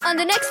on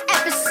the next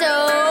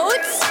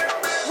episodes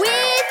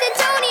with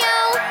Antonio.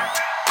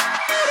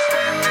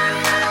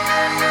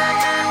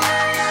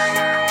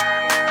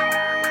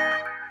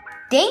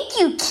 Thank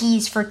you,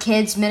 Keys for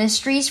Kids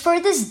Ministries, for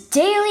this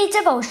daily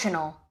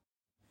devotional.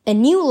 A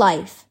new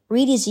life.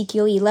 Read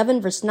Ezekiel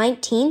 11 verse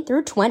 19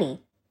 through 20.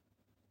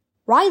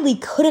 Riley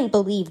couldn't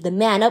believe the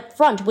man up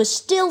front was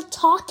still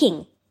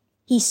talking.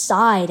 He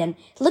sighed and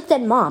looked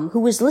at Mom,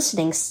 who was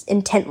listening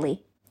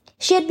intently.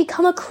 She had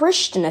become a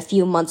Christian a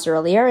few months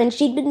earlier, and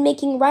she'd been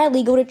making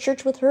Riley go to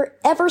church with her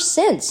ever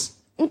since.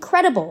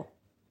 Incredible.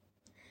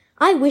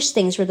 I wish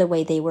things were the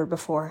way they were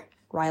before,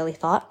 Riley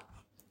thought.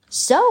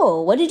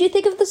 So, what did you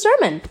think of the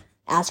sermon?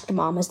 Asked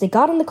Mom as they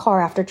got in the car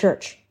after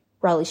church.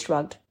 Riley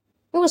shrugged.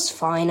 It was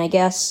fine, I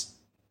guess.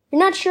 You're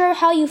not sure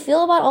how you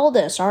feel about all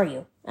this, are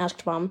you?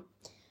 Asked Mom.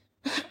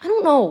 I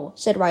don't know,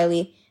 said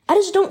Riley. I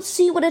just don't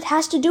see what it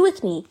has to do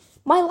with me.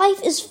 My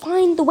life is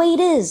fine the way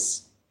it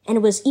is. And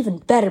it was even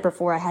better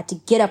before I had to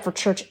get up for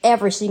church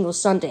every single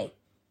Sunday,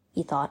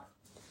 he thought.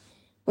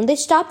 When they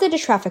stopped at a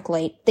traffic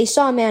light, they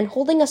saw a man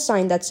holding a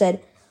sign that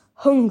said,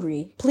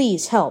 "Hungry,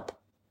 please help."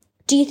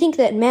 Do you think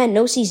that man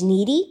knows he's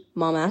needy?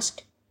 Mom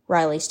asked.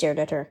 Riley stared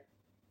at her.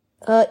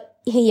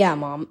 Yeah,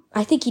 Mom.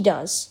 I think he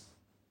does.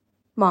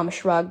 Mom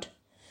shrugged.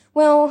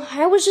 Well,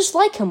 I was just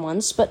like him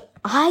once, but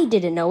I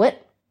didn't know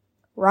it.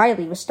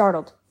 Riley was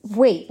startled.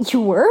 Wait, you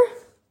were?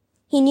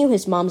 He knew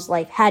his mom's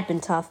life had been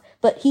tough,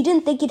 but he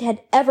didn't think it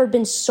had ever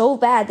been so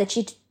bad that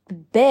she'd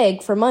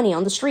beg for money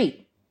on the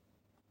street.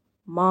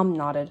 Mom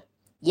nodded.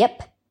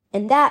 Yep,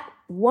 and that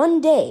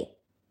one day,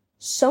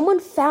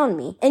 someone found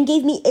me and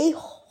gave me a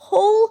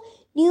whole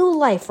new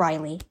life,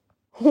 Riley.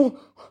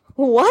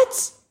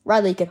 What?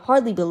 Riley could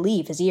hardly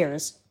believe his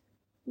ears.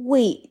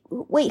 Wait,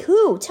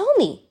 who? Tell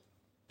me.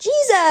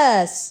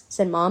 Jesus,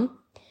 said Mom.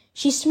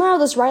 She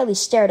smiled as Riley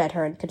stared at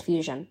her in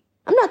confusion.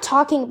 I'm not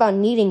talking about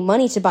needing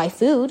money to buy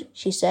food,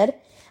 she said.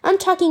 I'm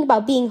talking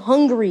about being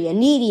hungry and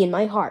needy in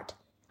my heart.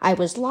 I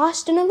was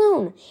lost and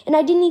alone, and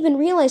I didn't even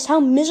realize how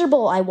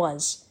miserable I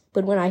was.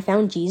 But when I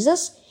found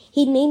Jesus,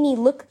 he made me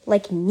look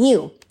like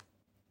new.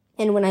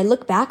 And when I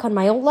look back on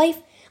my old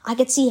life, I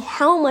could see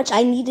how much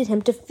I needed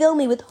him to fill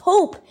me with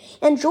hope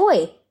and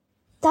joy.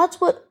 That's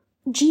what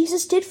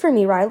Jesus did for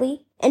me,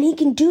 Riley, and he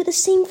can do the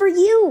same for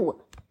you.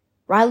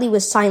 Riley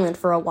was silent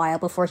for a while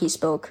before he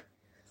spoke.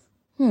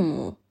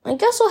 I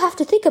guess I'll have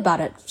to think about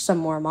it some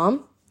more,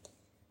 Mom.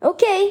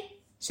 Okay,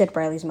 said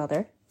Riley's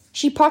mother.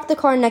 She parked the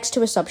car next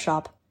to a sub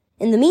shop.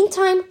 In the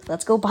meantime,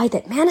 let's go buy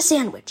that man a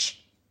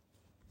sandwich.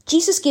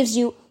 Jesus gives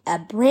you a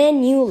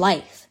brand new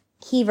life.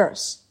 Key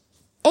verse.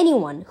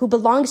 Anyone who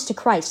belongs to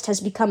Christ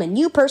has become a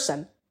new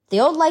person.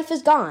 The old life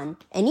is gone.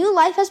 A new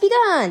life has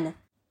begun.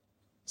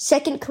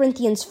 2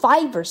 Corinthians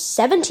 5 verse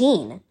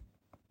 17.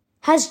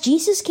 Has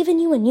Jesus given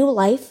you a new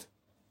life?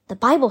 The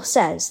Bible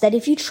says that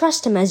if you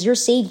trust him as your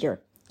Savior,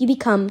 you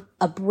become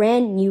a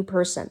brand new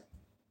person.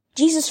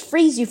 Jesus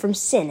frees you from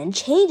sin and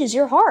changes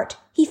your heart.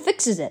 He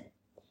fixes it.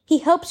 He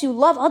helps you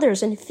love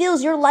others and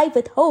fills your life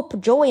with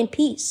hope, joy, and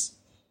peace.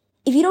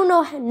 If you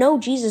don't know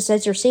Jesus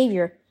as your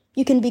Savior,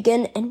 you can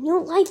begin a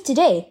new life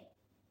today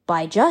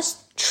by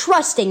just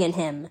trusting in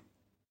him.